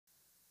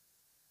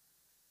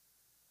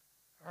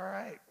All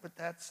right, with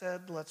that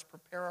said, let's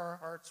prepare our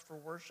hearts for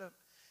worship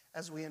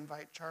as we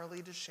invite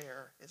Charlie to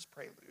share his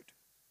prelude.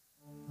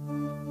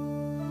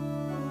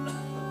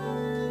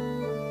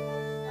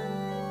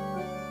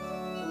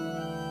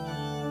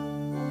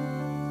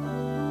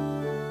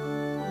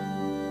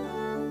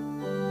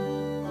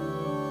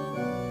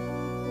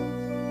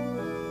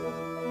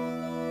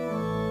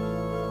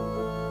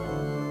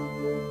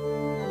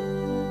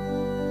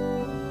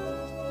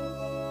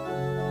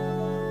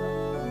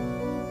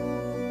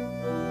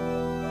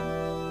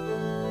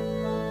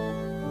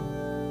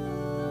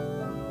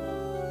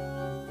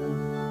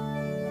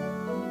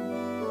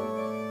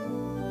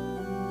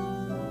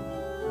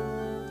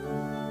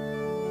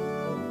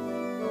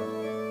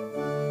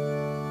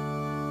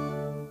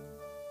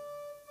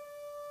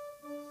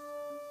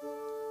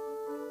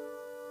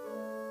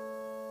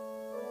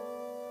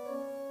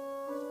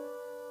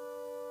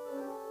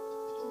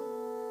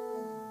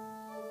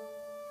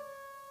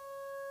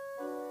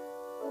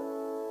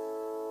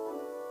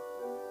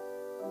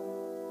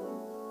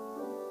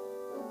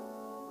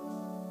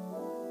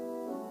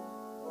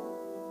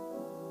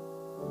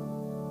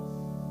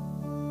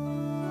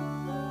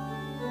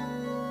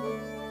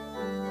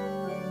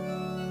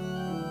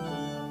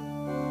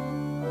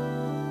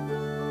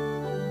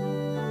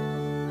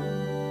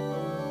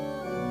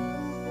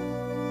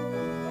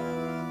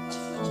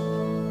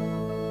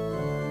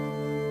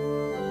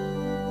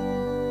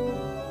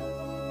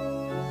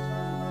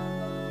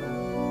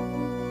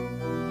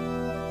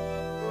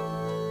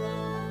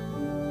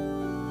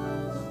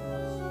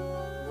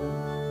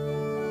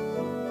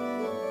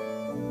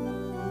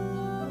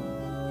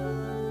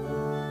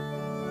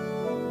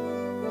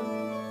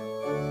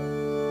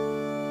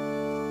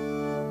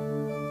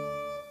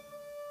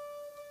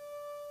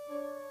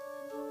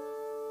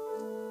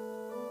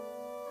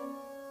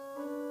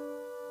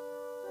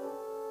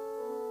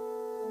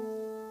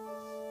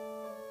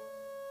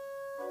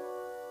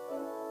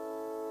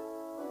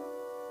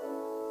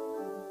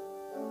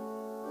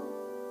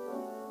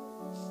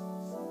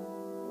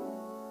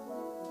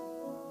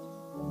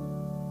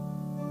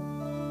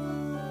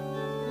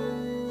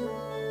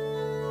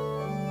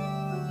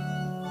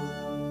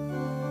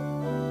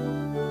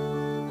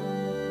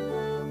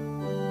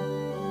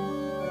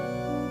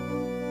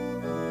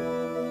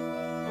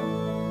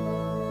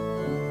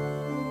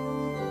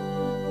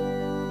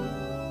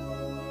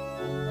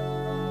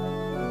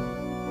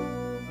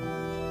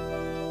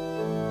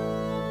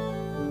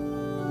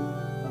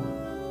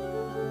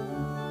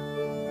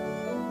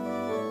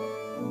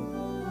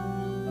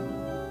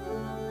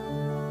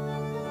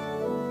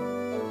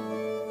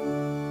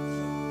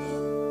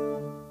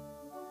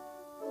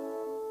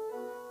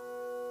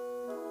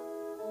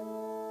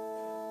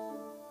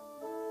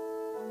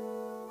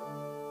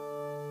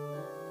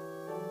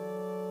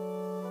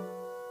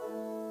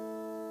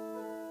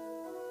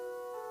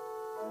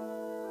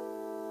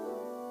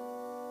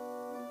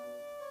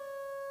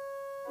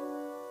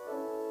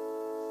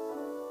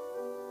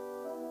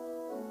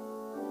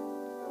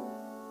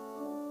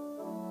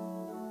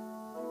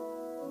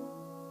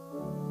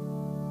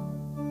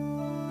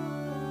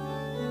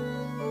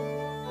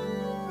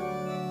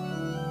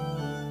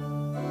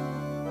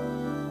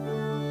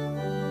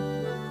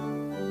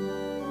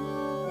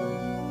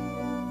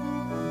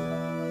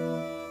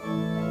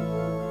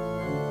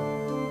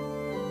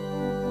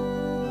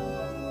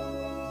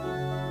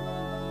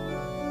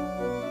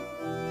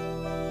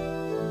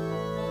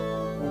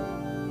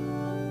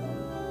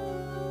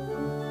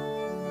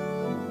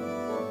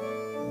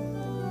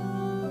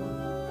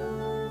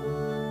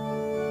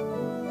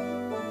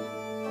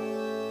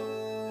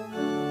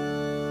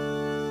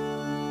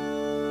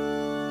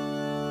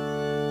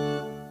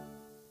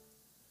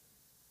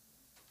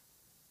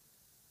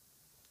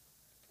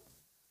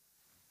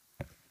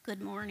 Good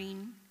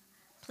morning.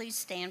 Please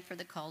stand for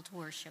the call to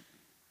worship.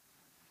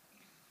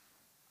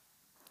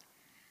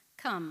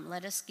 Come,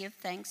 let us give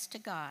thanks to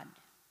God.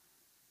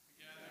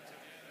 We gather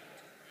together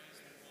to praise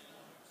the one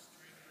who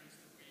strengthens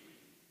the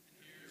weak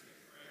and hears the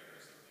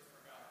prayers of the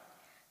forgotten.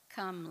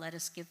 Come, let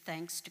us give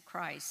thanks to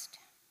Christ.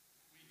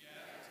 We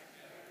gather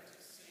together to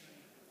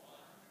sing the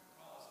one who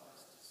calls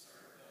us to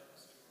serve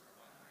those who are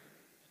hungry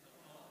and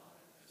alone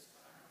at this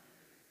time of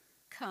year.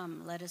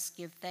 Come, let us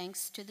give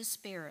thanks to the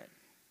Spirit.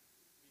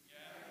 We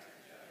gather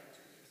together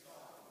to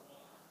exalt the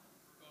one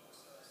who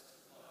provokes us to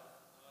love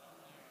not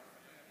only our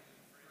family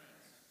and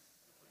friends,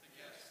 but the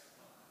guests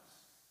among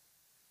us.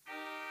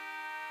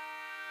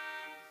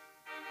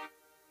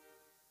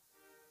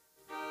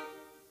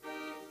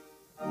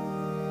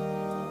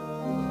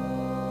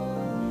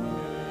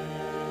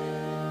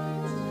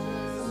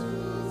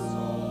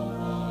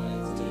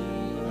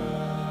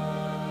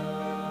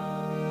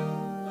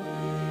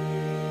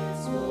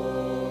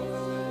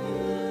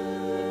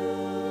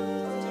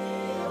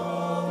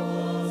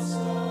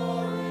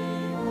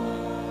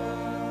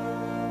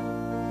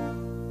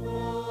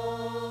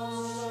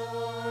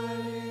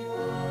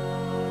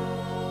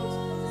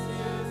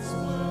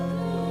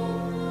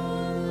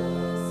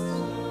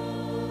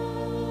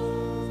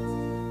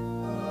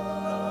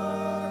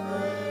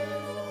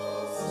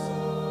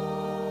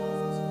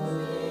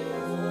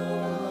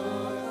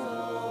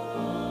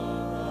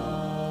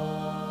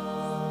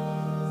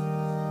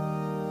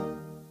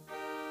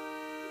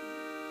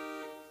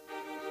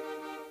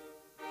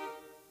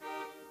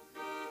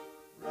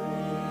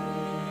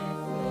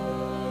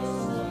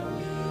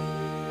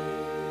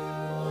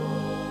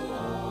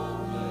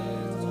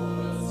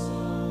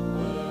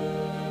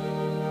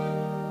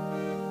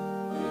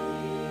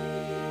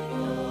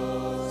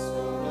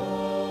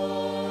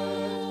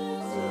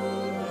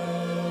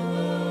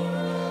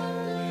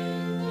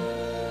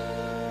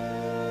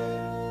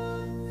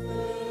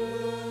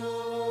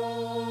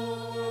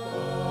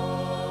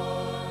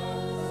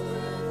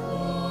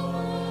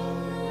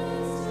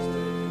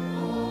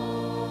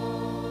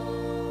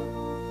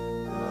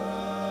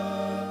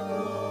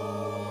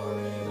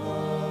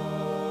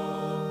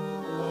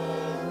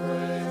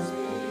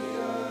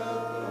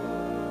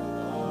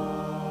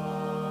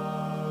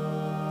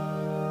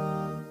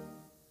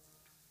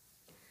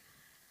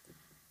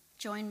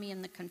 Join me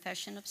in the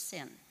confession of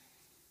sin.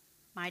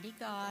 Mighty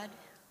God,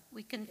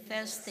 we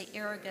confess the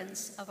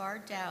arrogance of our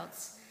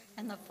doubts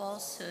and the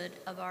falsehood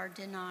of our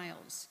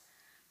denials.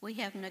 We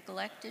have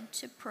neglected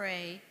to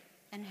pray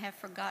and have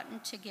forgotten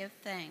to give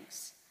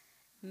thanks.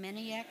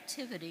 Many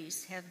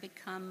activities have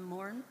become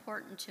more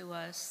important to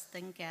us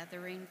than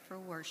gathering for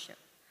worship.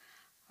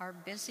 Our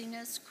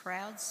busyness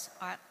crowds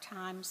out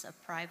times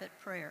of private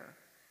prayer.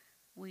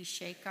 We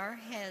shake our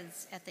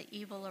heads at the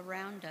evil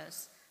around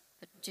us,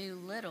 but do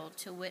little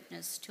to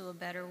witness to a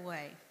better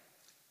way.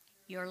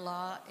 Your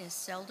law is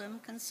seldom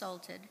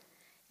consulted,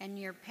 and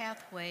your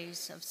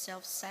pathways of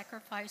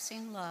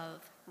self-sacrificing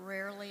love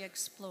rarely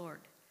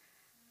explored.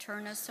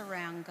 Turn us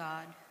around,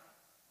 God.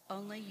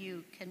 Only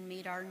you can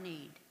meet our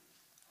need.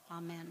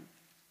 Amen.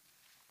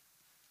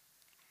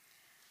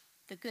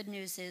 The good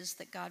news is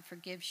that God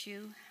forgives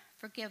you,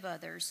 forgive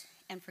others,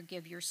 and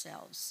forgive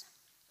yourselves.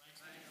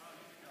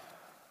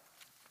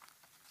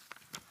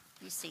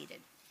 Be seated.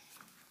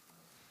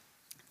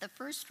 The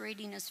first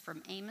reading is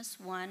from Amos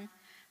 1,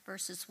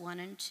 verses 1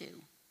 and 2.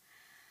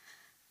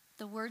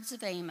 The words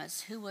of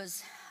Amos, who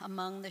was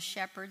among the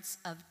shepherds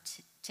of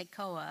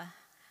Tekoa,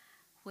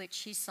 which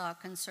he saw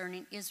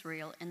concerning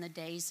Israel in the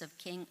days of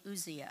King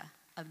Uzziah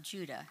of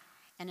Judah,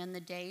 and in the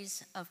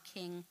days of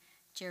King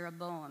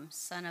Jeroboam,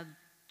 son of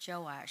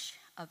Joash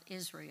of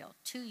Israel,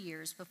 2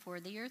 years before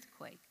the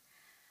earthquake.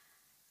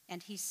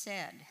 And he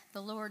said,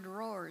 the Lord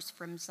roars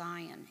from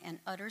Zion and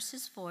utters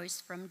his voice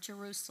from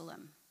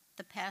Jerusalem.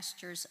 The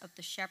pastures of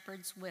the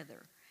shepherds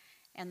wither,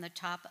 and the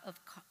top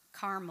of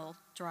Carmel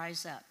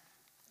dries up.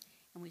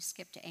 And we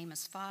skip to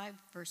Amos 5,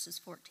 verses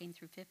 14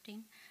 through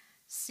 15.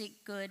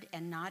 Seek good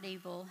and not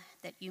evil,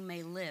 that you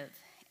may live,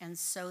 and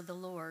so the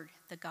Lord,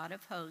 the God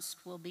of hosts,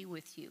 will be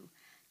with you,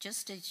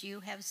 just as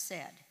you have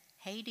said,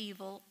 hate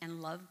evil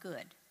and love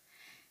good,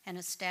 and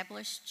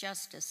establish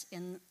justice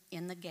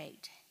in the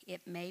gate.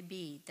 It may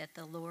be that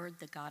the Lord,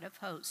 the God of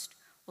hosts,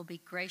 will be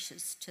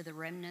gracious to the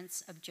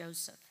remnants of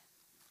Joseph.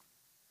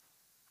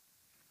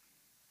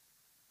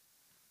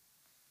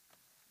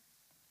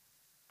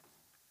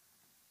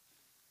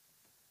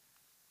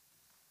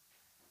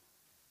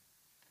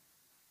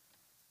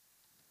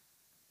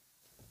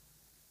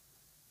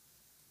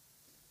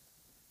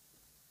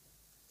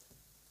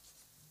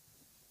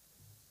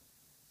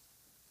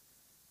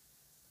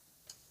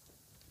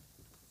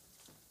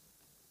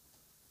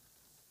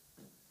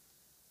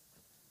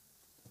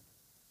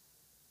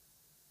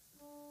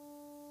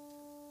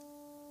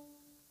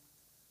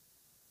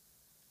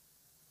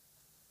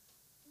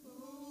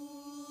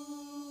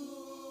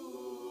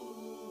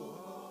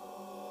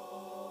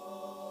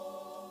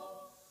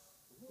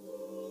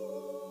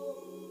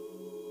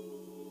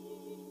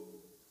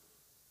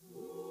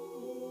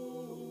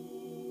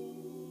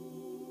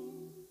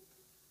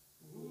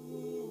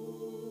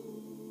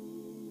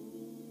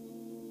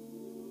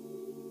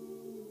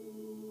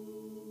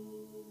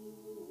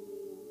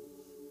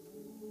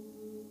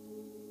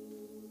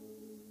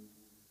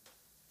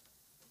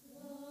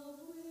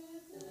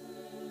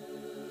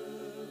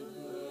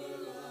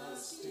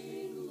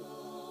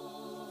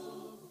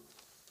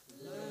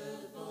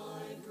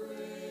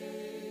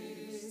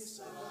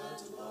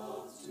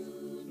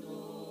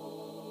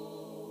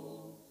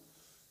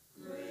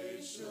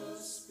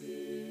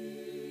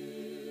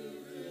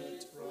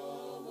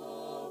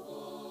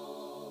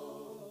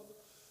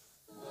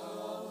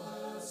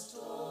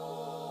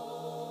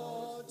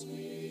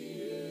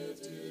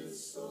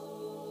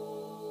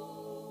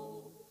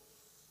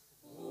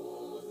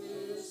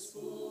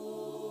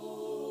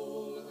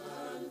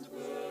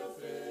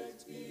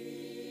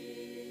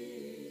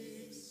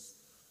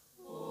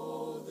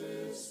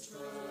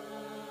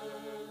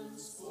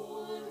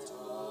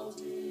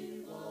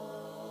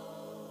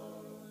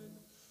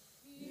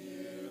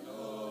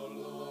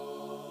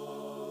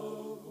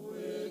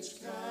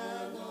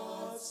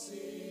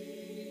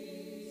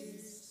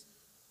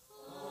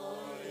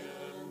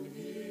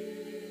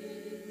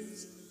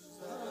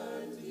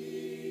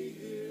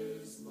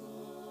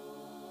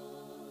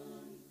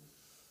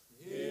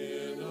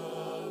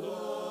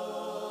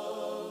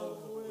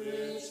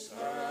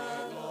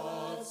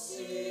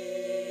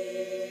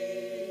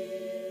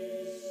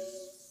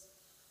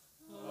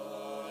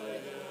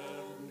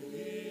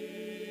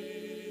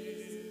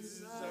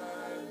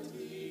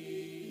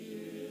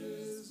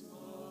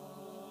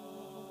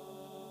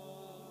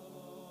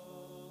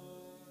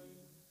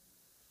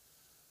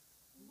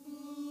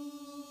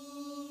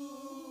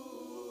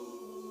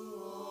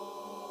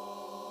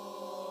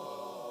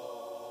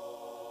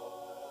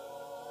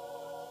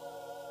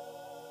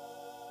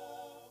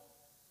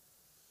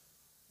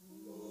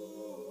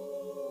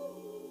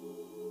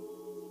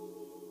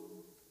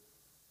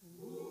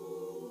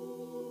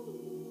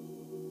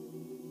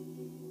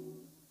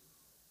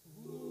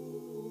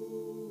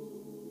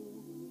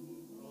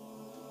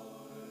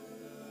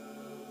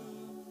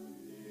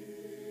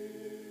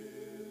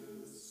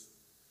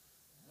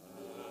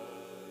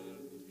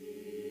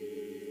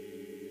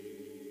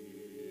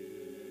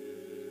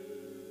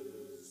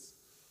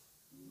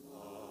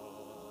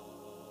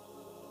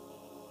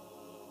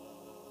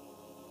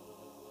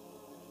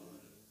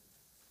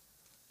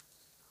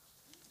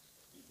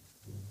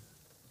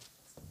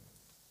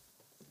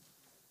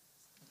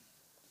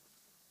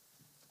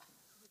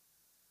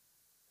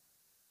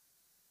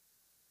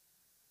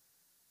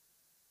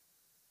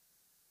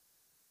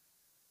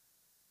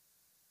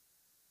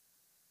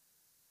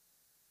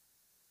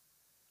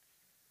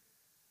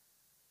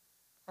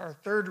 Our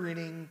third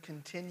reading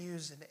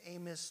continues in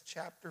Amos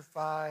chapter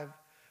 5,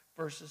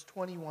 verses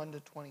 21 to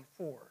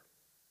 24.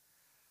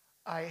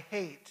 I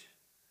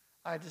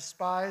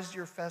despise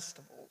your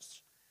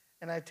festivals,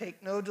 and I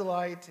take no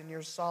delight in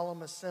your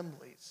solemn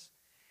assemblies.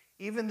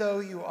 Even though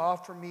you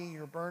offer me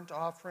your burnt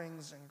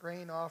offerings and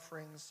grain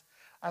offerings,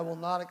 I will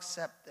not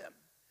accept them.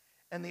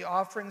 And the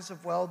offerings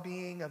of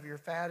well-being of your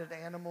fatted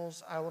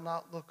animals I will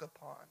not look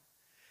upon.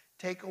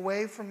 Take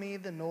away from me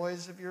the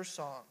noise of your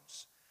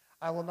songs.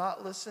 I will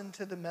not listen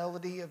to the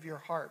melody of your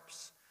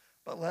harps,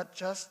 but let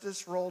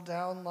justice roll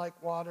down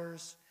like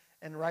waters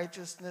and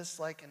righteousness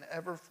like an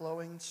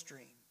ever-flowing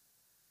stream.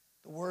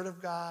 The word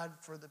of God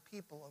for the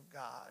people of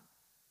God.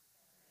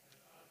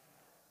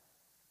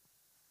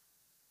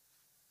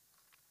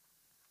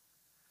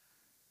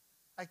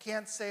 I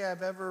can't say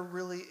I've ever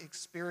really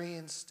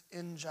experienced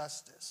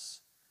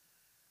injustice.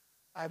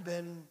 I've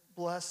been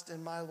blessed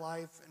in my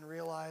life and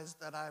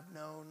realized that I've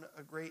known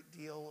a great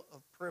deal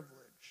of privilege.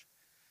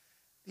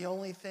 The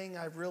only thing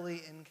I've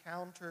really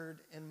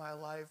encountered in my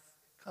life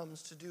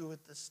comes to do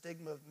with the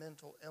stigma of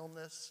mental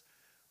illness,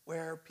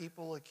 where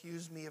people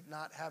accuse me of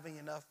not having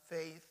enough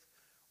faith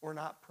or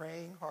not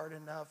praying hard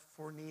enough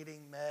for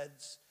needing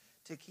meds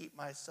to keep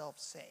myself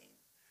sane.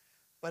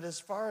 But as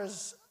far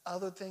as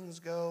other things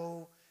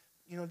go,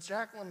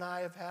 Jacqueline and I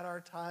have had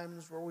our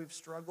times where we've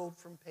struggled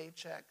from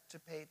paycheck to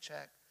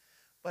paycheck,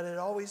 but it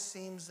always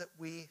seems that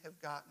we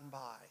have gotten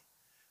by.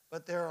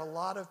 But there are a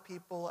lot of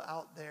people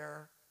out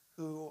there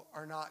who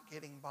are not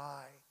getting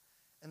by,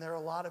 and there are a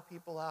lot of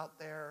people out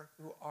there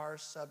who are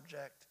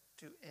subject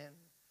to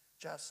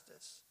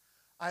injustice,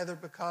 either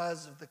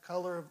because of the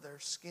color of their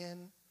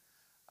skin,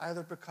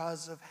 either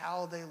because of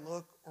how they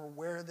look or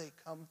where they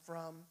come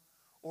from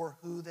or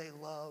who they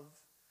love.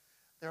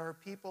 There are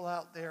people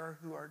out there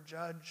who are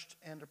judged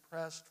and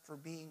oppressed for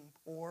being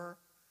poor,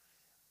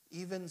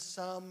 even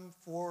some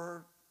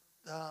for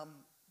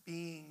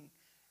being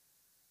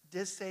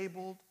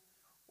disabled,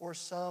 or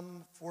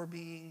some for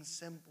being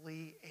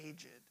simply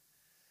aged.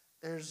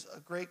 There's a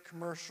great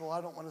commercial,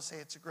 I don't want to say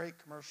it's a great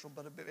commercial,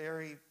 but a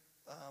very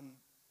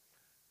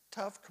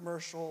tough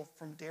commercial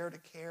from Dare to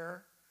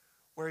Care,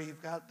 where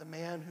you've got the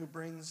man who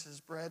brings his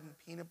bread and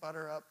peanut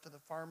butter up to the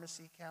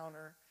pharmacy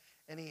counter,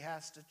 and he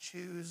has to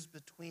choose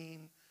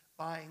between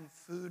buying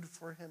food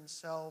for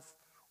himself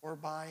or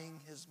buying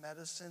his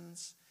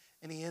medicines,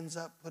 and he ends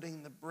up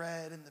putting the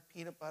bread and the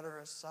peanut butter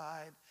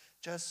aside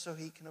just so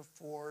he can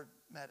afford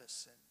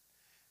medicine.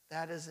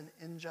 That is an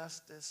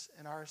injustice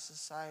in our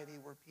society,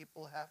 where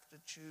people have to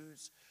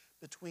choose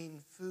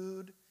between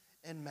food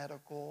and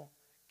medical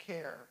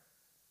care.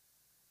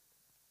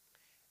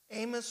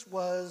 Amos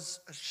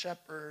was a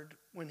shepherd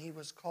when he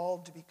was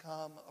called to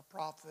become a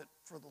prophet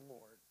for the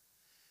Lord.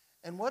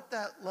 And what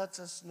that lets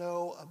us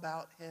know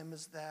about him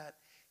is that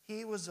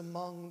he was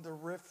among the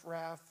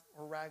riffraff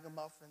or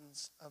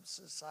ragamuffins of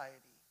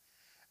society.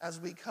 As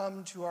we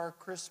come to our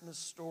Christmas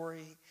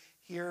story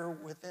here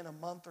within a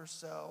month or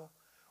so,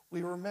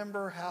 we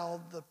remember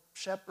how the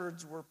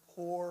shepherds were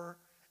poor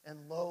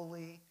and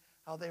lowly,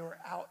 how they were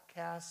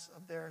outcasts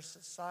of their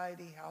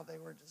society, how they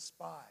were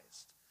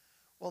despised.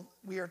 Well,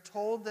 we are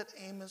told that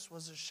Amos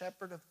was a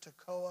shepherd of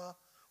Tekoa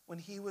when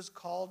he was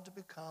called to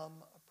become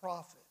a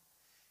prophet.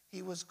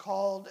 He was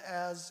called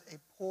as a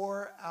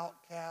poor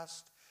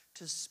outcast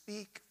to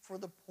speak for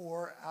the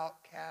poor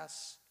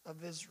outcasts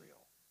of Israel.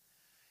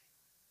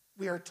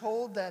 We are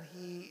told that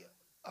he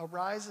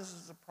arises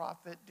as a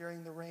prophet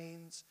during the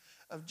reigns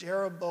of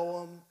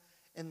Jeroboam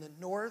in the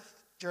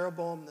north,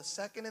 Jeroboam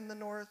II in the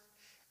north,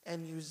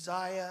 and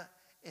Uzziah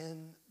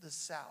in the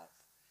south.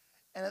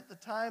 And at the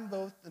time,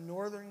 both the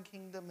northern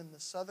kingdom and the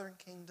southern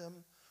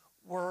kingdom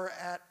were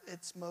at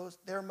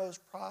their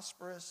most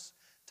prosperous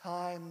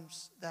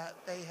times that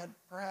they had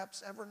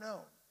perhaps ever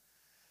known.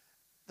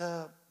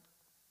 The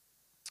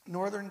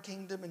northern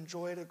kingdom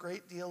enjoyed a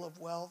great deal of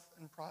wealth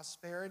and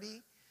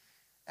prosperity,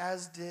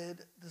 as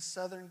did the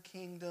southern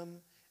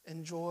kingdom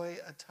enjoy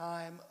a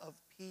time of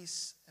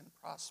peace and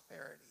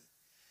prosperity.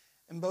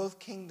 And both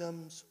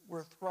kingdoms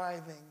were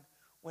thriving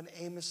when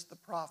Amos the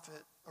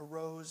prophet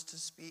arose to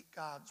speak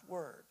God's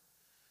word.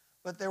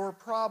 But there were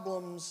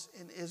problems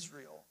in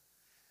Israel.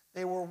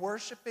 They were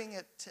worshiping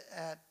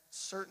at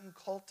certain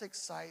cultic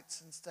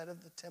sites instead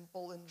of the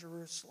temple in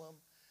Jerusalem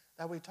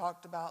that we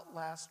talked about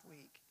last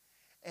week.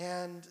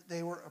 And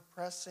they were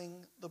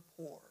oppressing the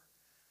poor.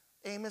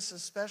 Amos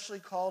especially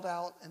called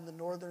out in the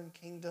northern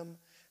kingdom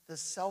the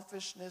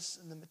selfishness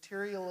and the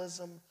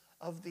materialism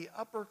of the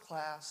upper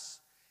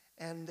class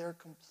and their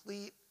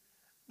complete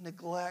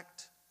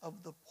neglect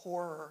of the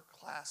poorer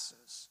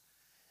classes.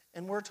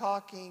 And we're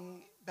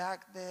talking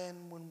back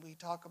then, when we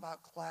talk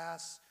about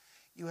class,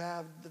 you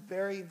have the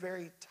very,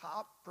 very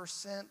top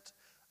percent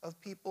of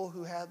people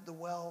who had the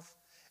wealth,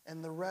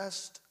 and the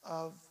rest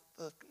of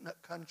the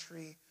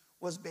country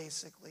was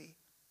basically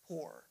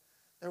poor.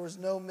 There was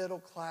no middle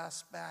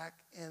class back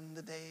in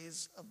the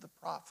days of the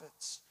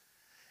prophets.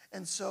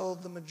 And so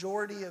the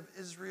majority of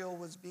Israel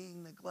was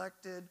being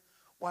neglected,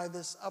 while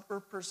this upper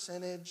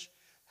percentage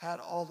had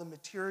all the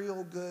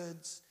material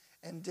goods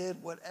and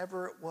did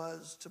whatever it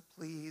was to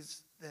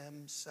please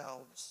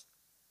themselves.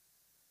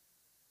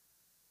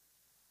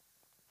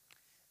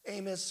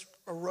 Amos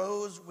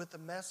arose with a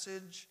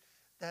message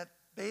that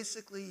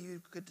basically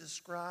you could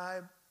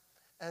describe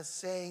as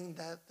saying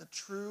that the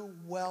true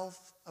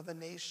wealth of a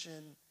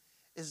nation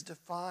is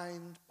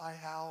defined by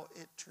how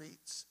it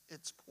treats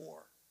its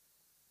poor.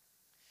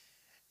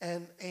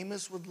 And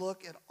Amos would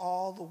look at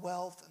all the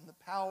wealth and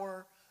the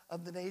power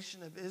of the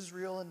nation of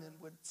Israel and then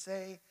would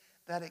say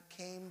that it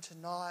came to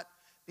naught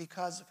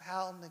because of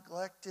how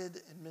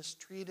neglected and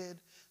mistreated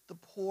the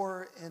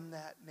poor in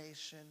that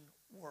nation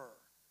were.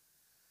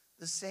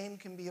 The same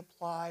can be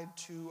applied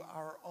to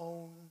our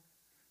own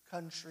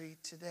country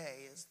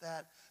today, is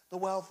that the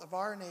wealth of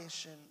our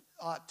nation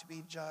ought to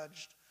be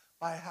judged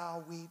by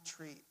how we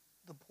treat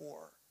the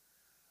poor.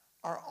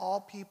 Are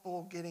all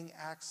people getting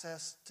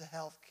access to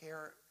health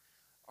care?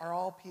 Are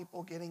all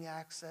people getting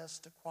access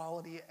to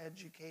quality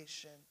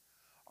education?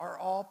 Are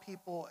all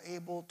people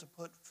able to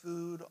put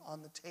food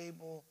on the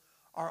table?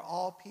 Are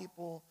all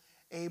people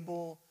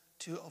able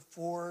to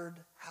afford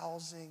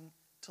housing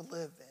to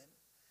live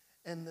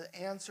in? And the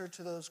answer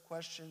to those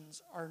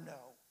questions are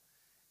no.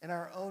 In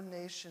our own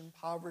nation,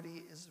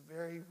 poverty is a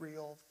very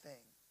real thing.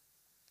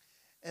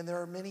 And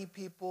there are many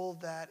people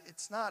that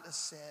it's not a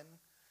sin.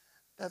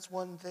 That's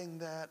one thing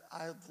that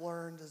I've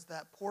learned, is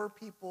that poor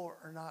people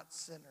are not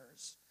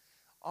sinners.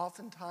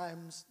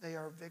 Oftentimes, they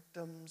are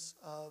victims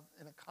of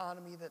an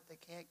economy that they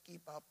can't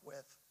keep up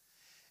with.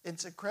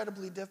 It's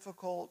incredibly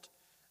difficult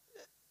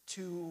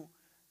to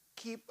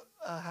keep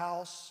a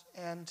house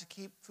and to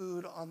keep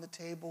food on the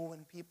table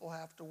when people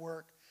have to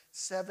work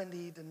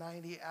 70 to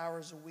 90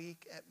 hours a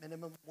week at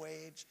minimum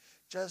wage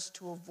just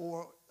to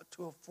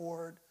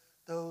afford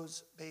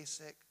those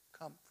basic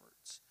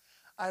comforts.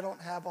 I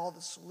don't have all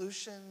the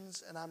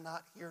solutions, and I'm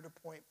not here to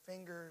point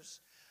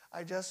fingers.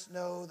 I just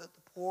know that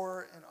the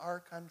poor in our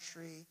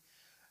country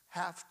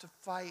have to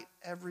fight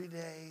every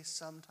day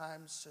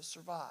sometimes to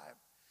survive.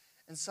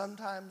 And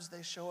sometimes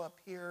they show up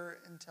here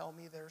and tell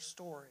me their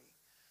story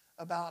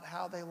about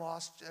how they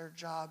lost their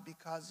job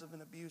because of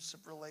an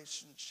abusive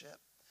relationship,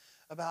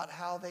 about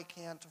how they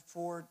can't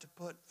afford to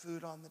put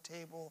food on the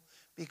table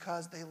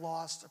because they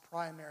lost a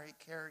primary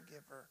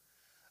caregiver,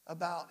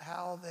 about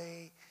how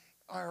they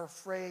are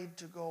afraid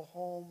to go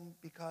home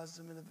because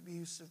of an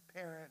abusive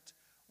parent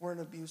or an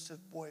abusive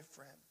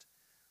boyfriend.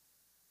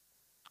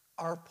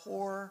 Our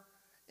poor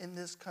in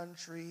this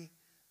country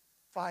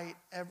fight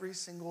every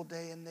single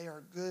day, and they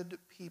are good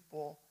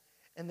people,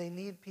 and they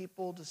need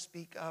people to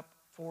speak up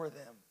for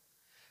them.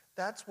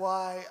 That's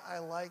why I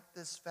like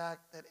this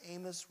fact that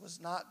Amos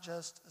was not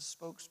just a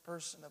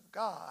spokesperson of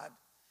God,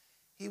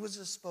 he was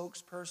a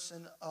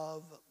spokesperson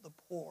of the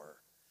poor.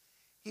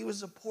 He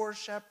was a poor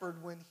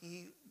shepherd when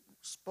he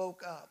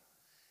spoke up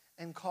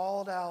and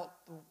called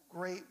out the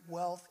great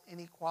wealth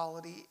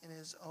inequality in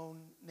his own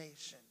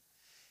nation.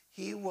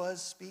 He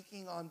was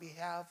speaking on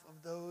behalf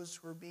of those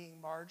who were being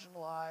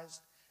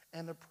marginalized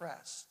and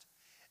oppressed.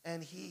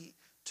 And he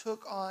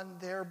took on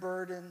their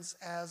burdens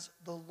as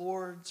the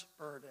Lord's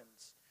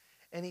burdens.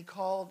 And he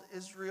called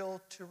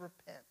Israel to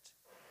repent.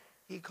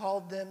 He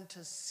called them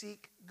to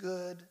seek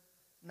good,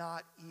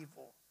 not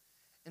evil.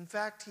 In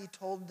fact, he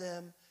told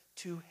them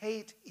to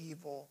hate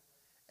evil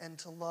and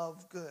to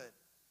love good.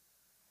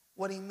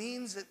 What he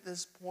means at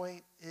this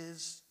point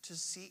is to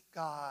seek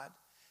God,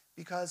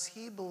 because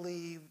he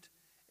believed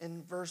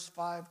in verse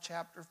 5,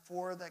 chapter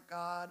 4, that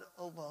God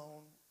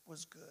alone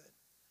was good.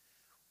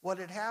 What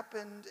had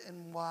happened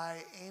and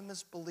why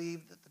Amos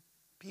believed that the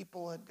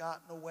people had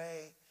gotten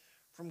away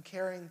from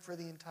caring for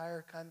the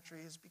entire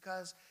country is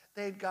because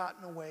they'd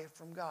gotten away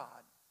from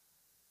God.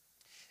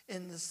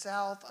 In the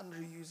south, under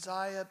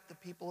Uzziah, the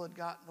people had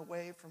gotten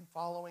away from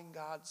following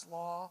God's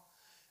law.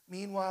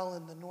 Meanwhile,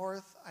 in the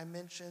north, I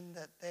mentioned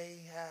that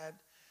they had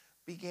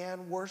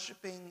began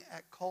worshiping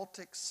at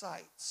cultic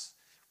sites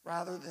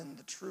rather than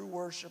the true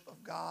worship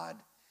of God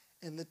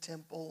in the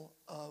temple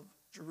of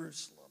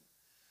Jerusalem.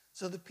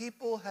 So the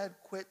people had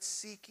quit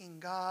seeking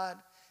God,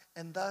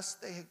 and thus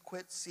they had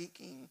quit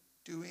seeking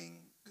doing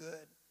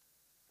good.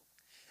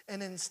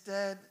 And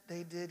instead,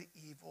 they did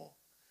evil.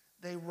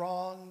 They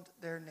wronged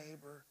their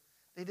neighbor.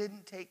 They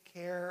didn't take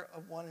care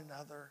of one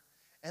another,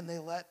 and they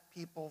let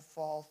people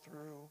fall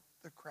through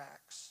the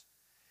cracks.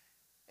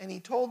 And he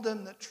told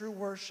them that true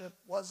worship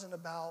wasn't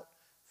about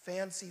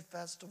fancy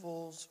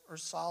festivals or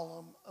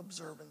solemn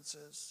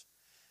observances.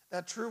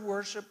 That true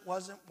worship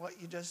wasn't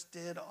what you just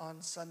did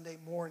on Sunday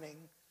morning,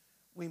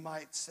 we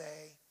might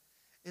say.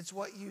 It's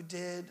what you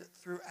did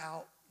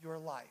throughout your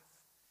life.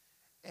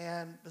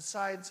 And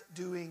besides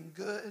doing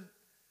good,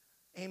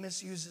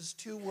 Amos uses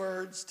two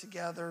words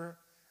together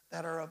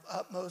that are of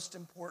utmost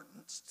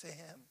importance to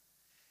him.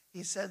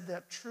 He said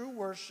that true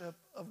worship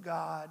of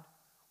God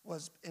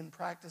was in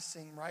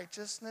practicing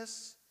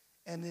righteousness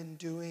and in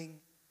doing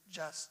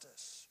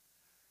justice.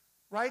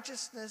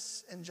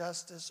 Righteousness and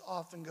justice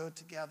often go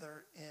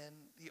together in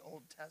the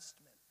Old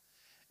Testament.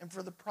 And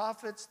for the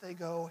prophets, they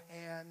go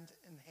hand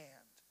in hand.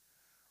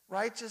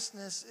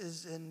 Righteousness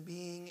is in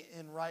being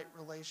in right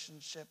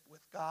relationship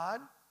with God,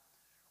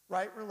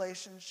 right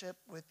relationship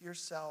with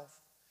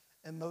yourself,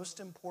 and most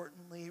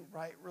importantly,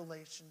 right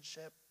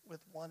relationship with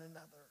one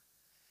another.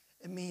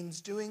 It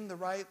means doing the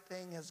right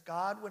thing as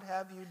God would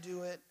have you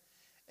do it,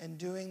 and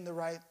doing the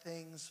right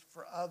things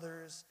for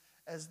others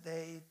as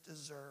they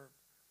deserve.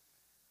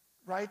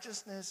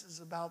 Righteousness is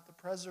about the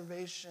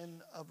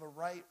preservation of a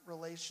right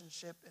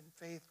relationship and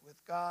faith with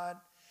God,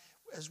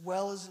 as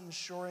well as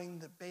ensuring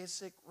the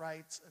basic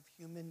rights of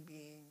human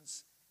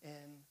beings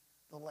in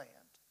the land,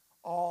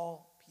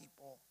 all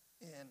people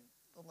in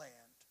the land.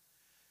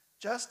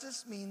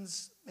 Justice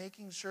means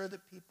making sure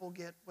that people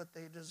get what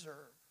they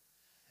deserve.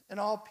 And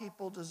all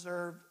people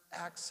deserve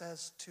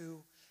access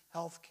to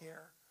health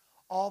care.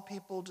 All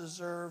people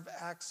deserve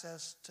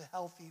access to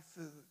healthy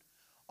food.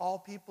 All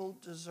people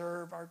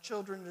deserve, our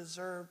children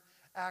deserve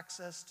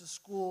access to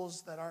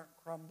schools that aren't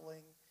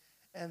crumbling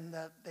and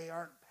that they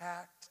aren't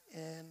packed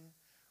in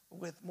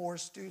with more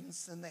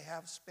students than they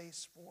have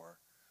space for.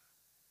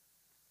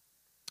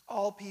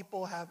 All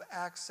people have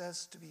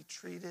access to be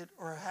treated,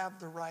 or have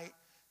the right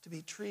to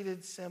be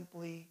treated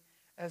simply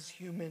as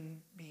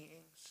human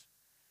beings.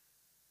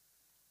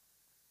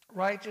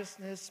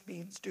 Righteousness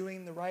means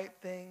doing the right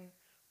thing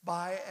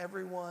by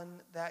everyone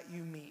that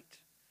you meet.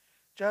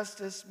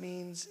 Justice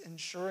means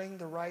ensuring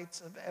the rights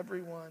of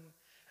everyone,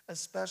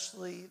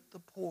 especially the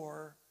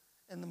poor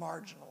and the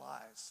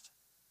marginalized.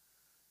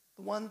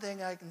 The one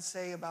thing I can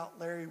say about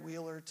Larry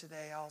Wheeler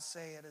today, I'll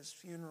say at his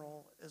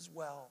funeral as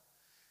well,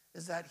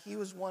 is that he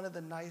was one of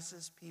the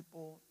nicest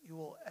people you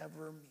will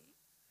ever meet.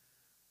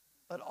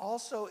 But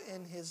also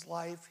in his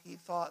life, he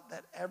thought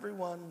that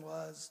everyone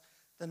was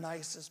the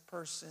nicest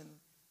person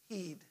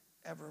he'd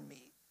ever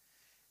meet.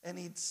 And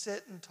he'd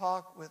sit and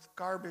talk with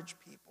garbage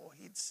people.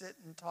 He'd sit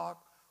and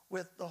talk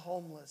with the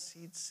homeless.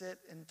 He'd sit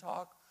and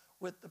talk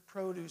with the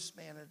produce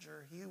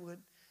manager.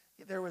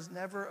 There was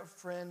never a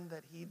friend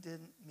that he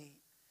didn't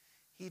meet.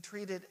 He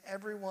treated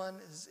everyone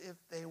as if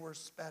they were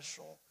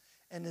special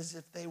and as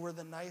if they were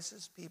the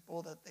nicest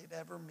people that they'd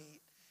ever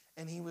meet.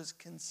 And he was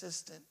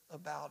consistent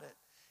about it.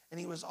 And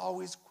he was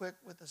always quick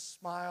with a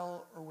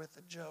smile or with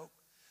a joke.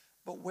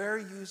 But where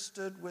you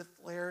stood with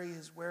Larry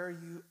is where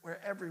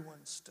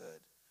everyone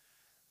stood.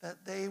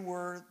 That they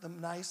were the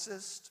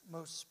nicest,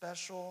 most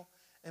special,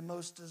 and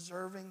most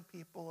deserving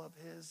people of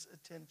his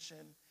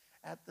attention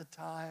at the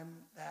time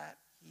that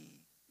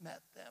he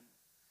met them.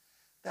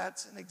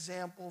 That's an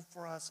example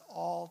for us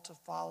all to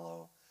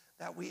follow,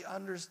 that we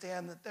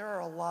understand that there are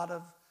a lot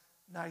of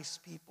nice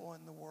people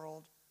in the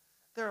world.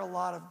 There are a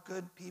lot of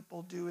good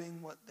people doing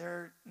what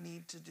they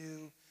need to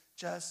do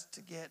just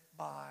to get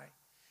by.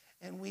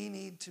 And we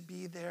need to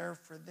be there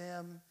for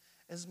them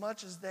as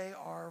much as they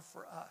are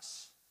for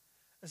us,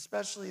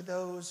 especially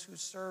those who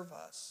serve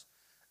us,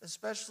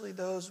 especially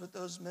those with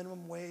those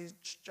minimum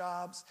wage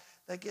jobs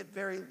that get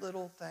very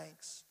little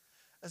thanks,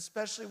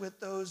 especially with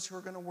those who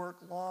are going to work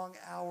long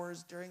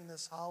hours during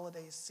this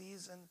holiday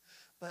season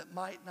but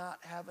might not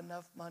have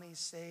enough money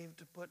saved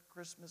to put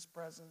Christmas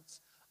presents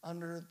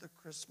under the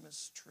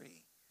Christmas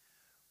tree.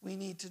 We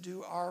need to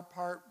do our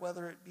part,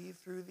 whether it be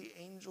through the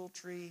angel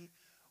tree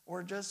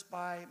or just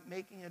by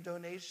making a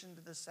donation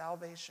to the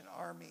Salvation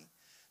Army,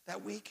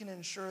 that we can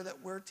ensure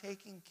that we're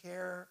taking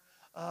care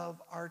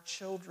of our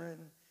children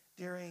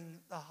during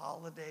the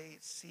holiday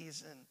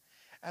season,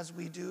 as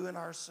we do in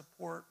our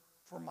support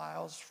for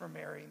Miles for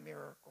Mary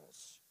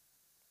Miracles.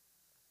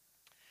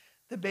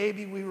 The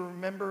baby we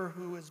remember,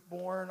 who was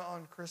born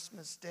on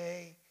Christmas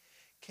Day,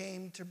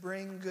 came to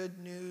bring good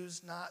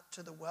news not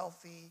to the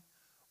wealthy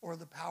or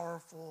the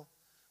powerful,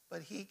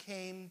 but he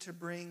came to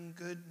bring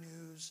good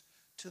news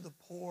to the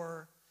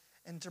poor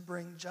and to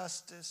bring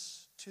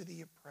justice to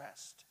the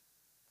oppressed.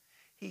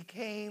 He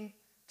came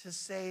to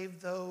save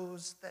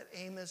those that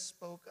Amos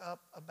spoke up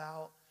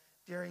about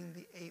during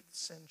the 8th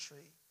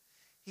century.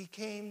 He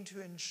came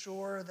to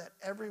ensure that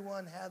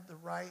everyone had the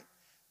right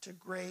to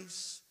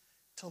grace,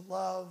 to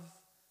love,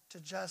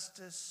 to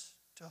justice,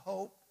 to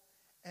hope,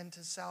 and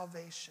to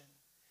salvation.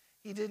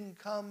 He didn't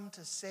come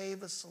to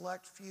save a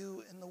select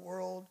few in the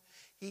world.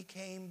 He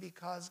came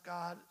because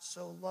God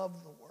so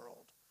loved the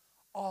world,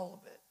 all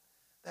of it,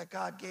 that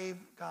God gave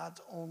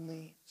God's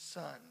only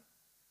Son.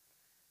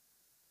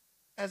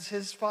 As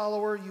his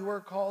follower, you are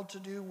called to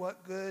do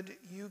what good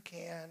you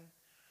can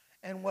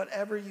and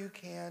whatever you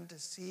can to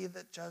see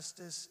that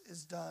justice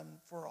is done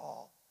for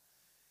all.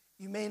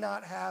 You may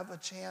not have a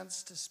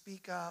chance to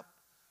speak up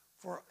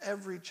for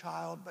every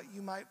child, but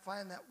you might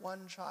find that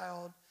one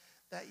child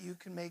that you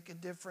can make a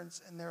difference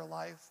in their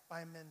life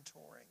by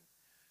mentoring.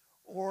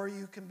 Or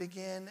you can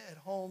begin at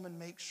home and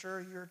make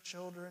sure your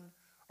children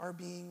are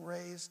being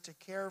raised to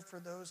care for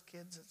those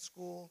kids at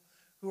school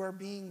who are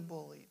being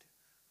bullied,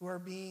 who are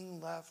being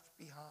left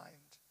behind.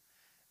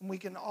 And we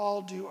can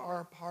all do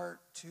our part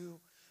to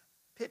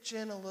pitch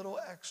in a little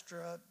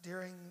extra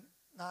during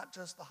not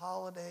just the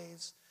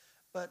holidays,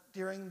 but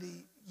during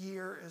the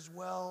year as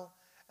well,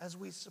 as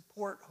we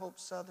support Hope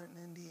Southern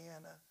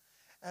Indiana,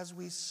 as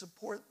we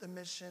support the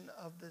mission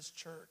of this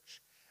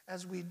church,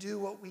 as we do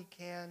what we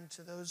can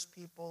to those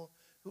people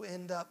who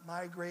end up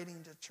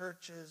migrating to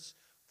churches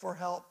for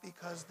help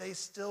because they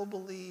still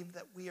believe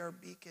that we are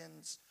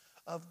beacons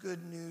of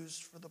good news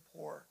for the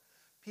poor.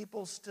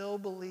 People still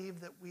believe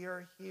that we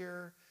are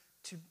here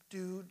to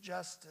do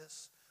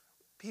justice.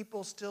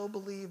 People still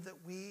believe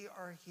that we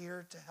are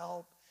here to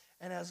help.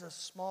 And as a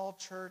small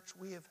church,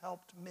 we have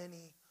helped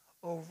many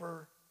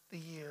over the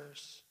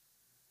years.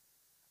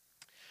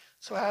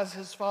 So as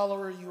his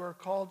follower, you are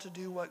called to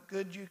do what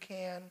good you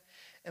can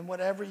and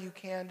whatever you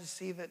can to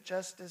see that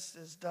justice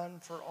is done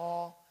for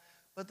all.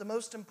 But the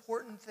most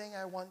important thing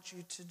I want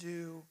you to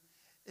do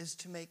is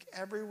to make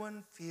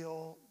everyone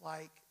feel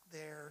like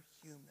they're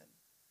human.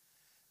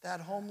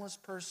 That homeless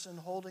person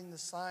holding the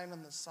sign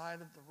on the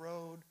side of the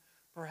road,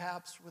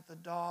 perhaps with a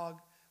dog,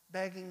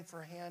 begging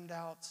for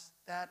handouts,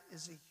 that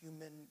is a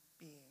human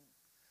being.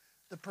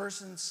 The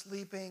person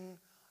sleeping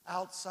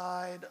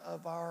outside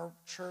of our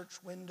church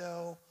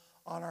window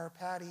on our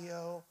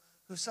patio,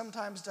 who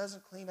sometimes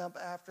doesn't clean up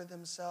after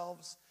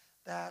themselves,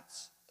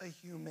 that's a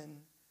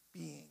human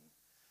being.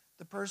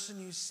 The person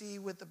you see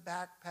with the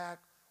backpack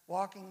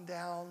walking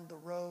down the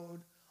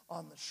road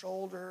on the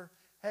shoulder,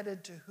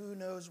 headed to who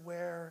knows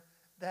where,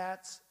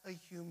 that's a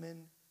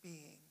human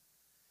being.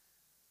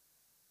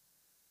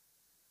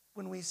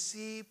 When we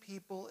see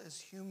people as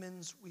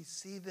humans, we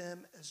see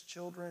them as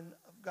children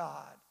of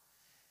God.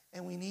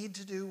 And we need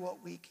to do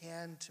what we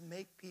can to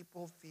make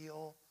people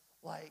feel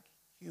like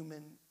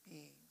human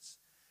beings.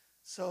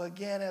 So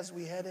again, as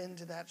we head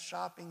into that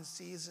shopping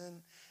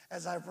season,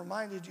 as I've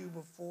reminded you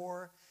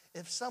before,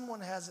 if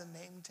someone has a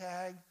name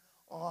tag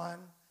on,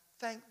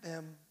 thank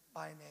them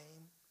by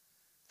name.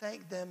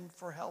 Thank them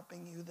for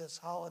helping you this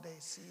holiday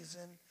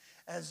season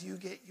as you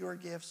get your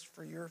gifts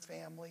for your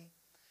family.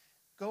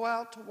 Go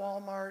out to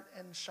Walmart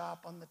and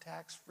shop on the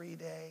tax-free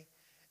day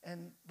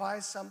and buy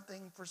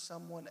something for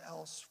someone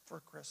else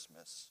for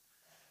Christmas.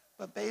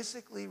 But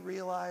basically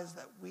realize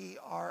that we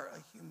are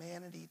a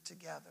humanity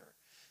together,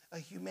 a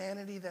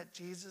humanity that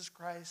Jesus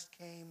Christ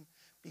came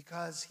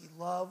because he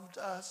loved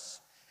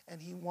us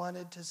and he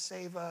wanted to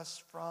save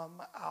us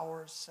from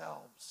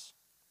ourselves.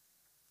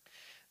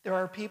 There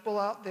are people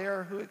out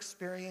there who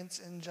experience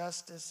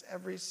injustice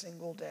every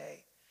single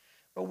day,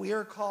 but we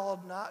are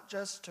called not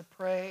just to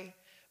pray,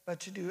 but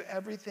to do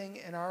everything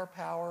in our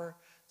power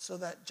so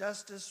that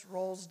justice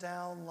rolls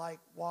down like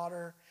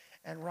water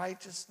and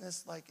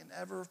righteousness like an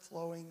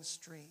ever-flowing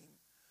stream.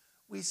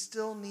 We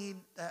still need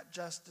that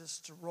justice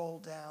to roll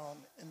down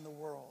in the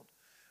world.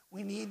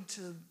 We need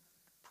to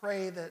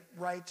pray that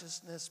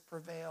righteousness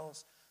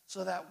prevails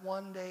so that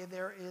one day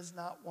there is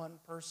not one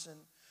person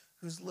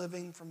who's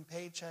living from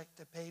paycheck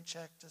to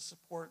paycheck to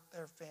support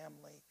their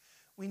family.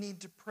 We need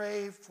to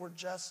pray for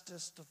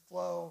justice to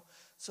flow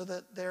so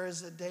that there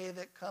is a day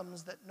that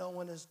comes that no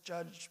one is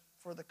judged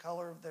for the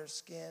color of their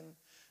skin.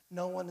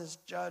 No one is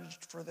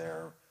judged for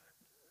their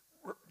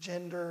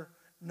gender.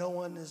 No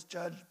one is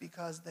judged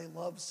because they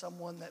love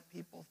someone that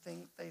people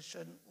think they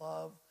shouldn't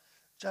love.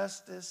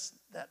 Justice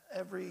that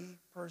every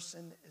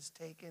person is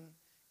taken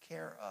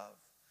care of.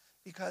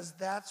 Because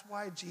that's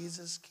why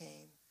Jesus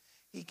came.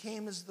 He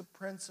came as the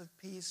Prince of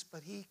Peace,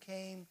 but he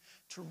came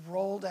to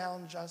roll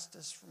down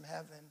justice from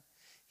heaven.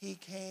 He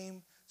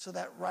came so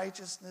that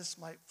righteousness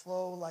might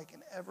flow like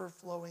an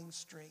ever-flowing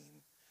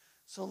stream.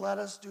 So let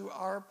us do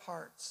our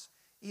parts.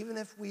 Even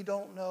if we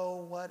don't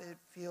know what it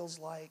feels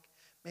like,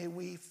 may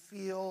we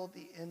feel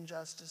the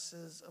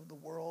injustices of the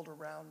world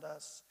around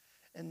us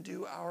and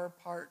do our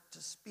part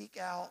to speak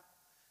out,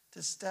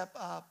 to step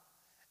up,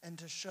 and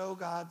to show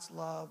God's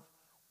love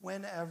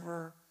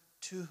whenever,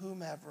 to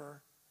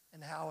whomever,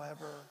 and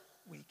however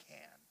we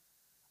can.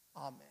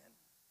 Amen.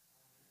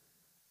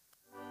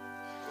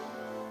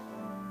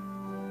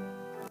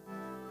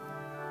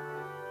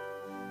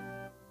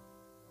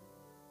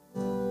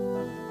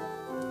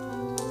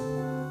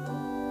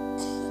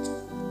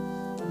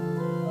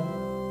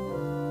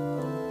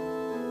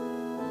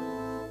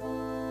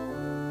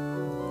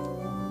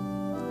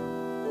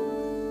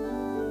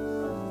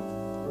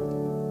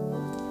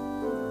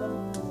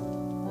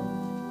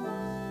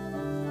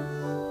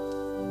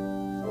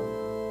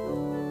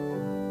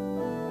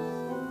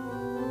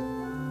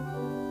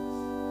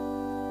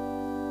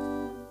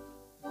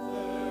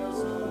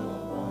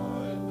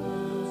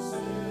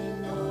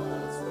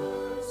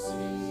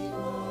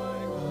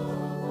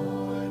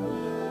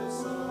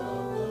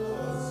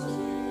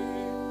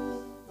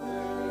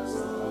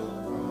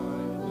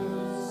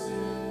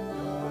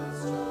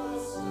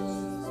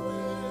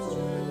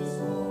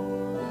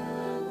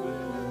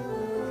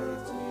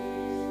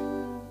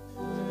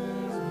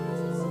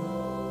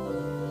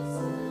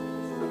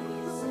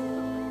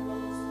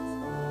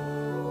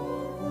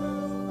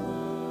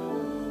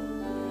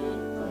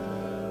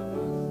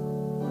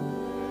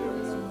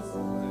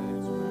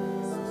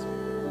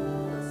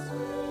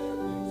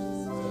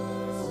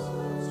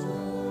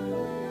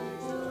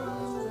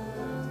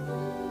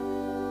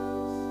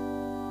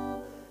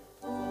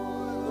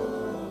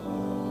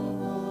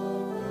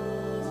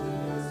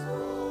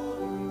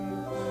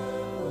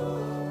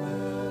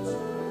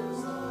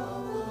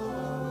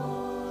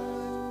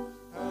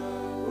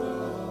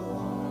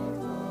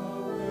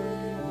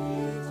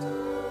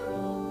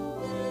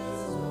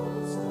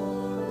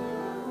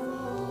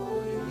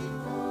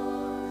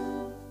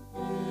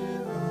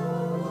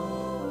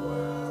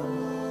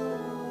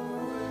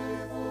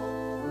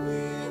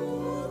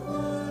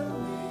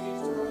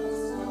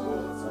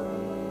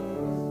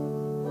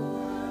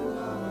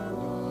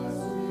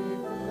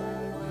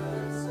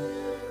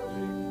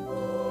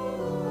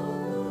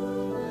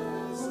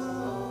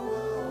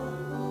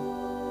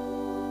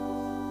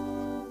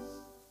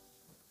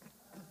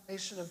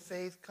 confession of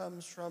faith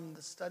comes from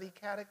the Study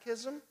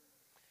Catechism.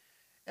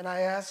 And I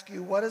ask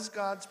you, what is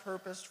God's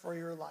purpose for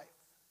your life?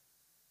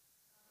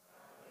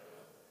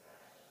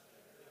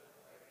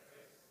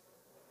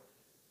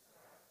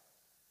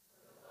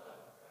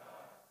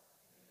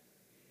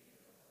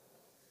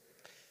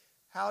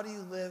 How do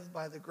you live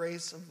by the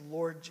grace of the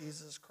Lord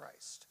Jesus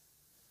Christ?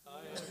 I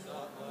am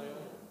not my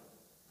own.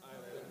 I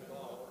have been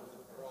bought with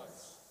a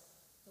price.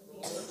 The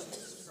Lord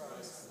Jesus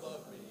Christ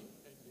loved me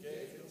and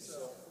gave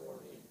himself for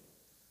me.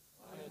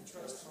 I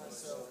entrust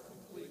myself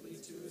completely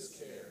to his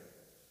care.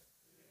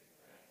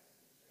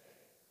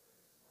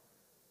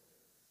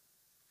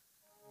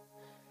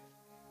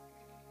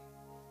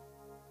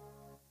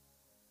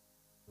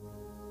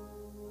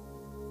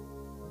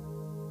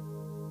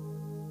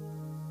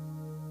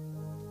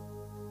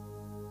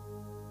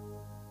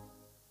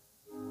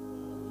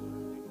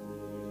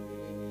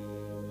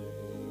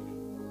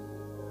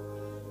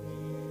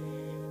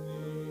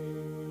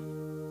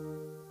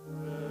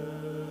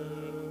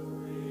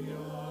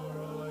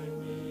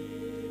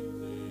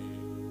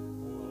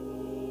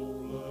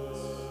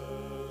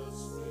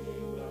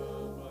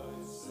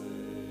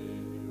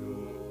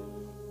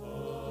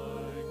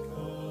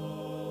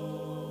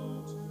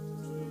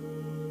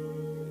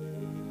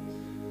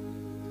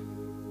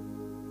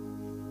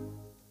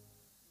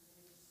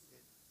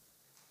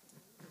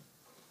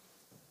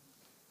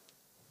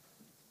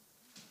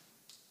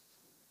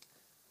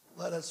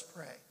 Let us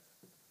pray.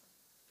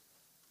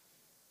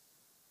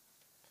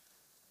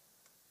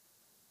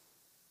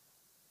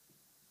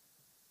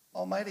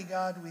 Almighty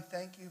God, we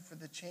thank you for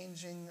the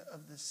changing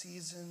of the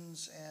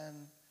seasons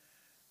and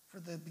for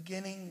the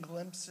beginning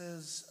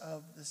glimpses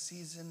of the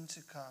season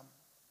to come.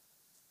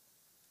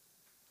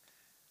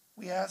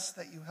 We ask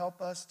that you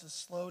help us to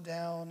slow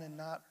down and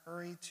not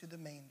hurry to the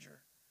manger,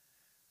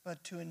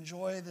 but to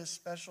enjoy this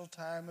special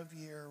time of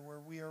year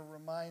where we are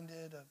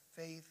reminded of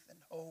faith and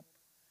hope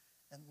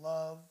and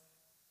love.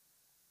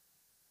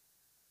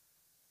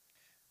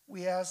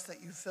 We ask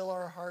that you fill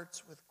our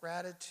hearts with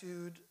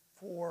gratitude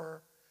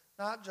for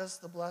not just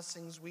the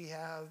blessings we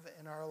have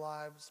in our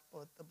lives,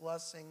 but the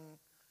blessing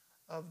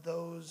of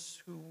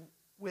those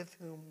with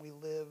whom we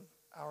live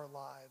our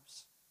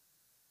lives.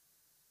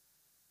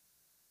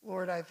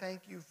 Lord, I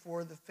thank you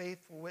for the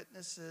faithful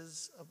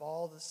witnesses of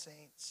all the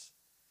saints.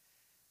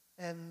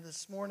 And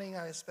this morning,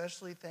 I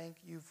especially thank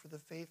you for the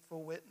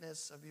faithful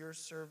witness of your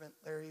servant,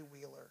 Larry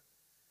Wheeler,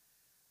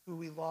 who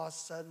we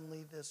lost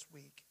suddenly this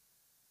week.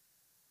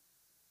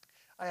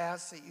 I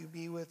ask that you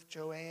be with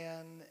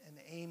Joanne and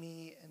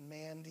Amy and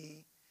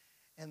Mandy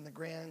and the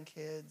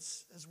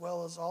grandkids, as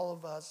well as all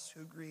of us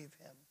who grieve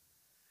him.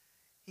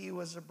 He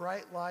was a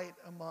bright light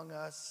among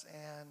us,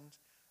 and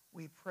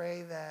we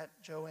pray that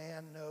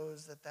Joanne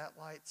knows that that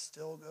light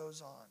still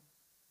goes on.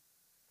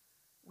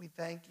 We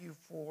thank you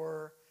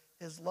for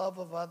his love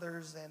of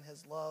others and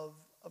his love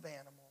of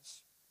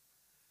animals.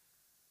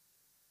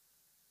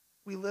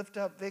 We lift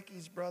up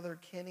Vicky's brother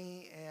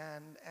Kenny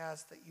and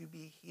ask that you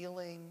be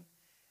healing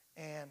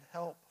and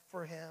help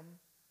for him.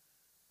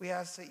 We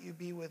ask that you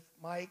be with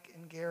Mike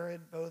and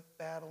Garrett, both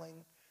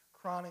battling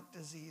chronic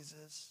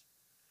diseases.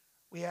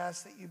 We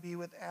ask that you be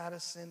with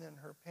Addison and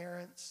her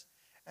parents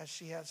as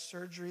she has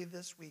surgery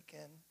this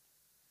weekend.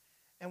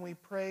 And we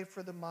pray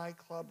for the My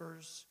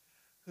Clubbers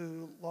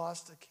who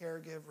lost a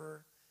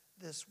caregiver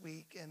this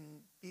week, and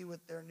be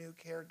with their new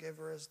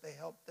caregiver as they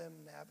help them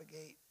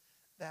navigate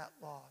that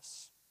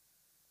loss.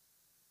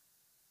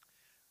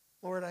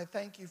 Lord, I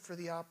thank you for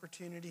the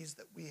opportunities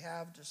that we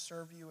have to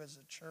serve you as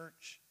a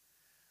church.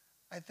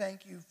 I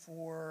thank you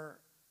for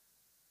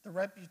the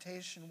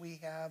reputation we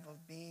have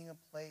of being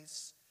a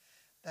place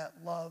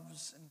that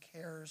loves and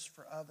cares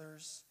for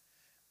others.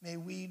 May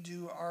we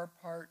do our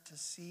part to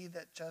see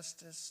that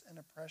justice and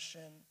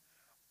oppression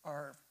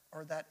or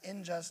that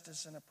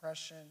injustice and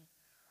oppression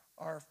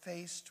are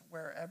faced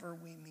wherever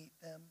we meet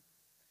them.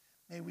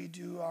 May we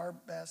do our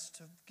best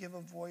to give a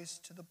voice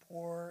to the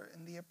poor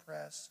and the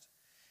oppressed,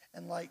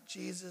 and like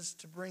Jesus,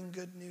 to bring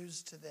good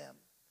news to them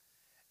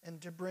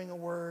and to bring a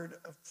word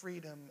of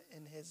freedom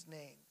in his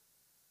name.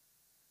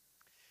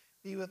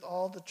 Be with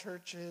all the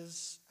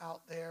churches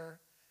out there.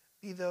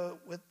 Be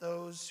with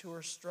those who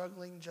are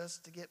struggling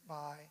just to get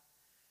by,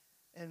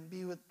 and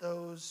be with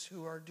those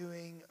who are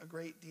doing a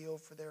great deal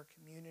for their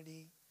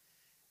community.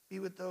 Be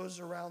with those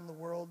around the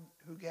world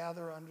who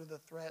gather under the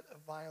threat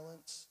of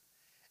violence,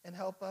 and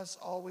help us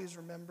always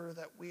remember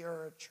that we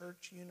are a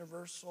church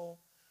universal,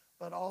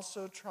 but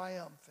also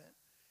triumphant,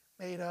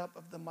 made up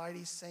of the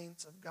mighty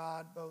saints of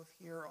God, both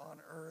here on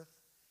earth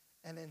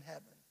and in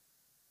heaven.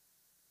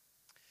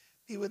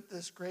 Be with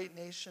this great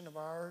nation of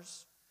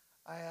ours.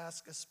 I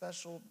ask a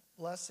special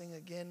blessing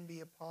again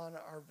be upon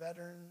our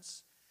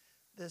veterans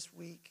this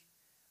week,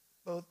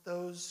 both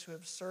those who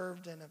have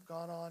served and have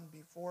gone on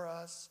before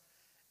us,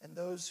 and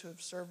those who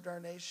have served our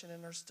nation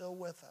and are still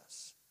with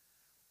us.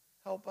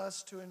 Help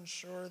us to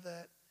ensure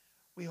that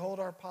we hold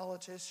our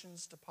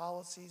politicians to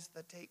policies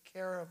that take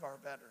care of our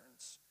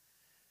veterans.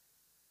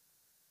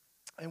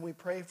 And we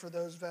pray for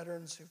those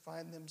veterans who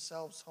find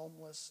themselves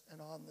homeless and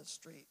on the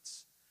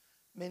streets.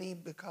 many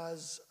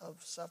because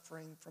of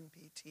suffering from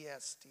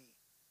PTSD.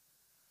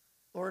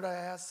 Lord, I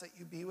ask that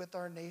you be with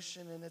our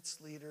nation and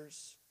its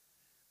leaders,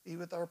 be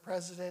with our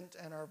president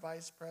and our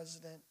vice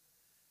president,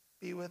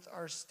 be with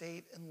our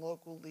state and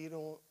local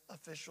legal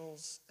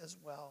officials as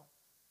well.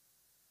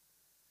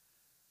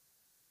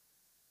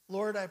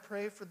 Lord, I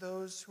pray for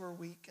those who are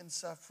weak and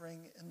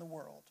suffering in the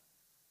world.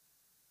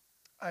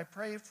 I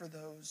pray for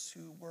those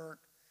who work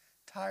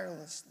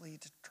tirelessly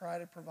to try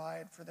to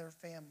provide for their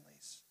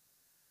families.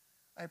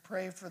 I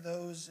pray for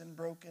those in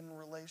broken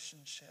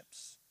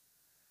relationships.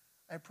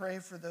 I pray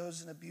for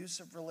those in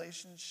abusive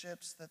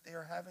relationships that they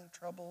are having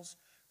troubles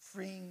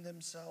freeing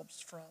themselves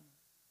from.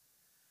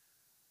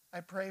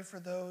 I pray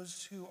for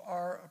those who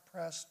are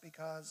oppressed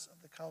because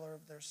of the color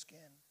of their skin.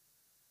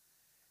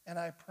 And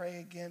I pray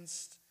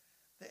against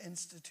the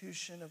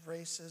institution of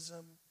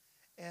racism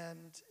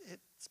and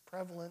its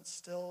prevalence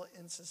still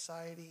in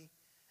society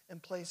in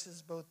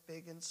places both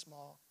big and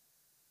small.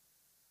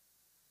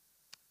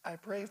 I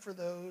pray for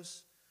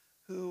those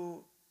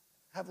who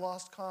have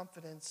lost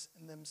confidence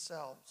in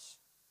themselves.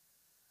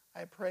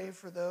 I pray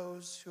for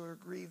those who are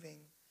grieving,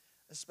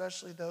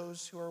 especially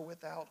those who are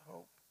without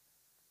hope.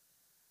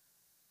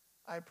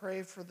 I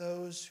pray for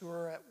those who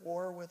are at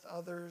war with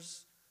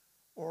others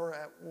or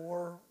at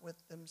war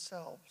with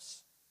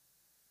themselves.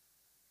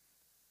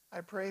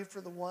 I pray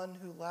for the one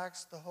who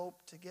lacks the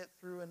hope to get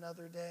through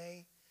another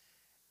day,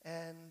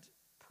 and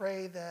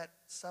pray that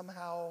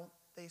somehow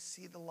they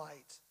see the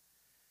light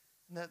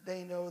and that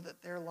they know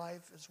that their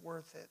life is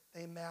worth it.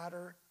 They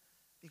matter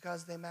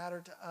because they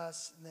matter to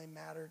us and they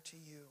matter to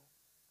you.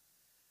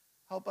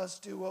 Help us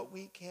do what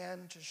we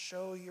can to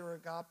show your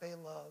agape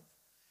love,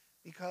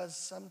 because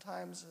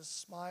sometimes a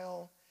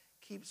smile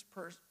keeps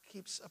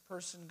a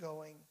person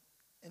going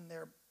in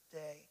their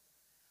day,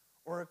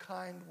 or a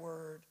kind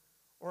word,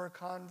 or a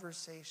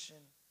conversation.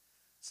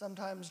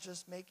 Sometimes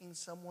just making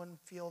someone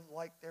feel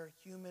like they're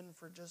human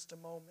for just a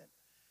moment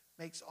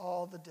makes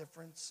all the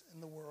difference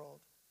in the world.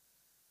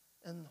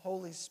 And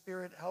Holy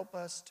Spirit, help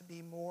us to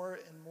be more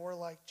and more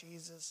like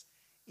Jesus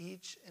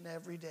each and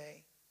every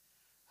day.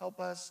 Help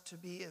us to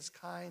be as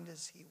kind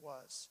as he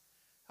was.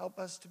 Help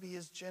us to be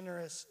as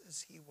generous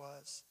as he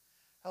was.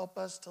 Help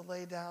us to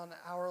lay down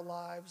our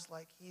lives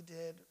like he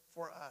did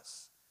for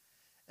us.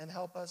 And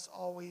help us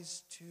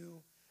always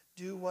to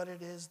do what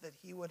it is that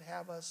he would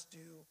have us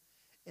do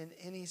in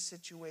any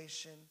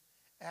situation,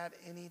 at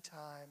any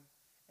time,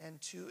 and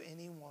to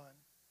anyone.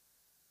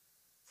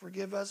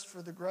 Forgive us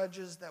for the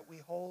grudges that we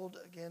hold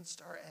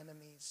against our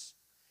enemies,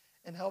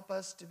 and help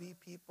us to be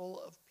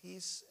people of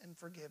peace and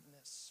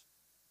forgiveness.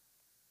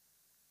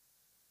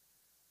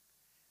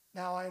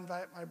 Now I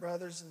invite my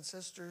brothers and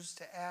sisters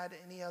to add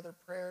any other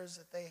prayers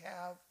that they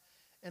have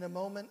in a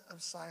moment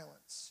of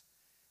silence.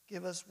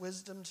 Give us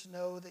wisdom to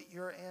know that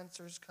your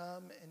answers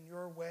come in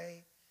your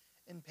way,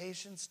 and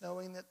patience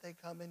knowing that they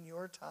come in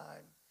your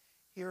time.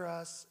 Hear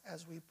us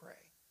as we pray.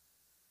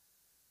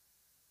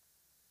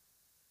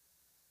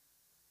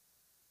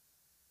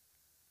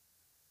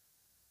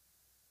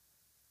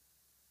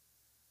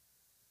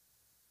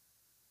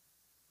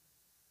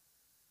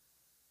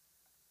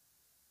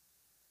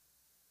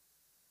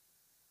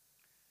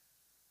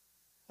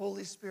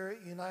 Holy Spirit,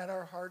 unite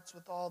our hearts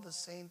with all the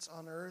saints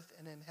on earth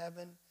and in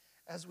heaven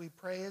as we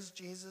pray as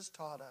Jesus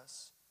taught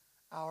us.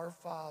 Our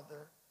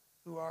Father,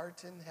 who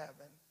art in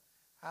heaven,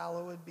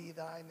 hallowed be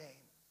thy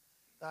name.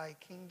 Thy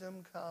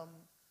kingdom come,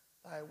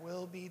 thy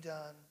will be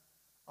done,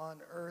 on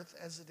earth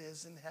as it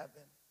is in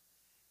heaven.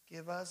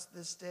 Give us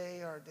this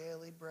day our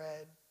daily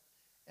bread,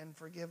 and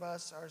forgive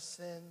us our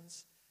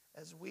sins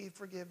as we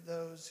forgive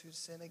those who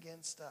sin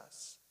against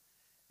us.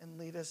 And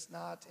lead us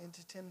not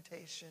into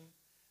temptation,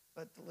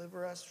 but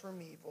deliver us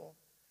from evil.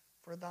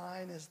 For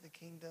thine is the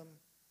kingdom,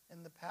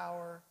 and the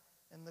power,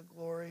 and the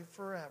glory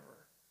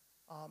forever.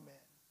 Amen.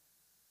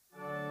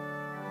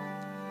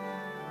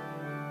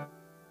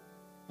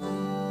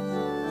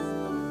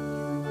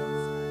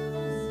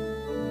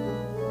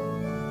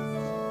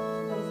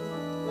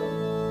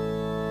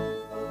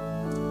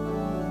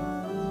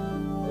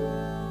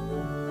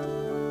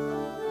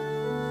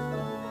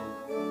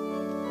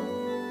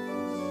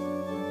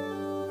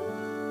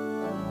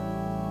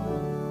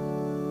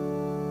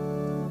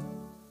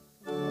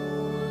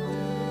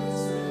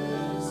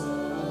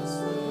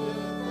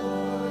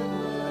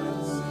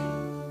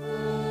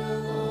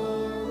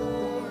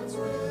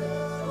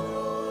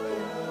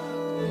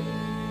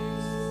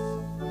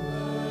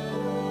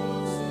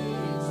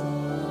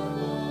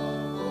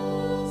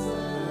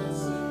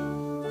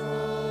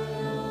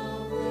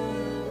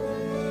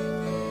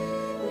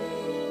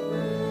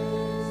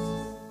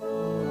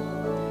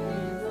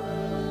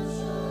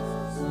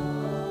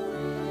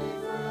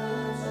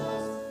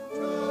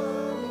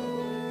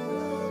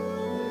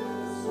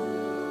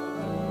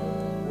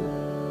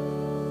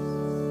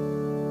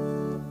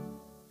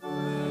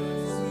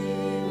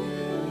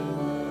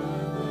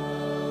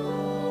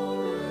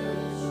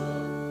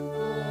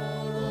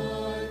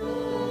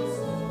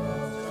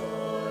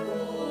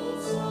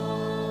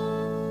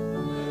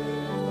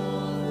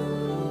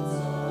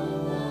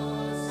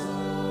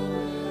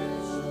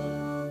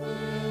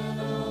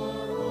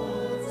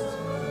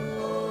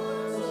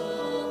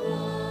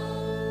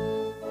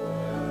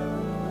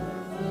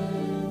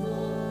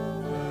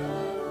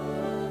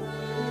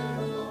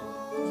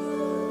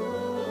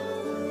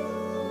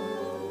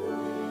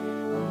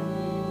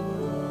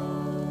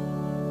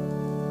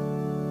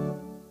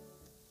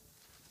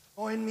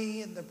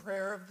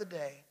 prayer of the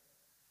day.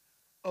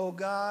 O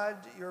God,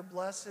 your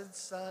blessed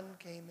Son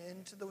came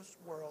into this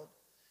world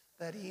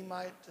that he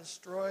might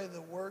destroy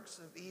the works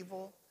of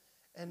evil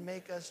and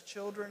make us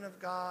children of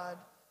God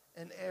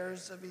and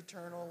heirs of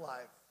eternal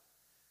life.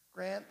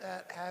 Grant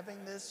that,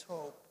 having this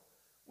hope,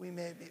 we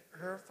may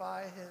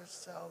purify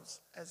ourselves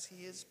as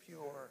he is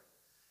pure,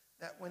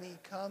 that when he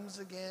comes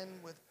again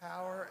with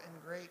power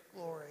and great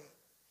glory,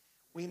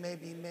 we may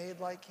be made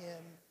like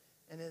him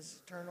in his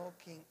eternal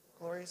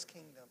glorious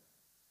kingdom,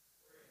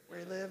 where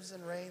he lives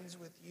and reigns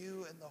with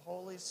you and the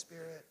Holy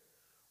Spirit,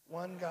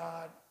 one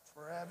God,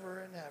 forever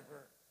and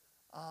ever.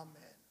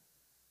 Amen.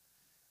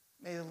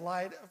 May the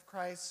light of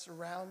Christ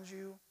surround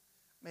you.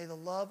 May the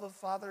love of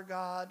Father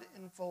God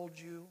enfold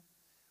you.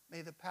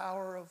 May the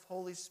power of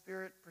Holy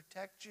Spirit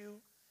protect you.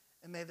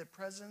 And may the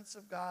presence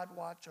of God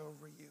watch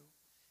over you.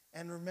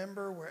 And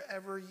remember,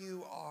 wherever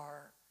you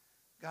are,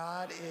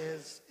 God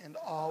is, and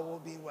all will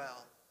be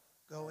well.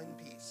 Go in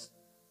peace.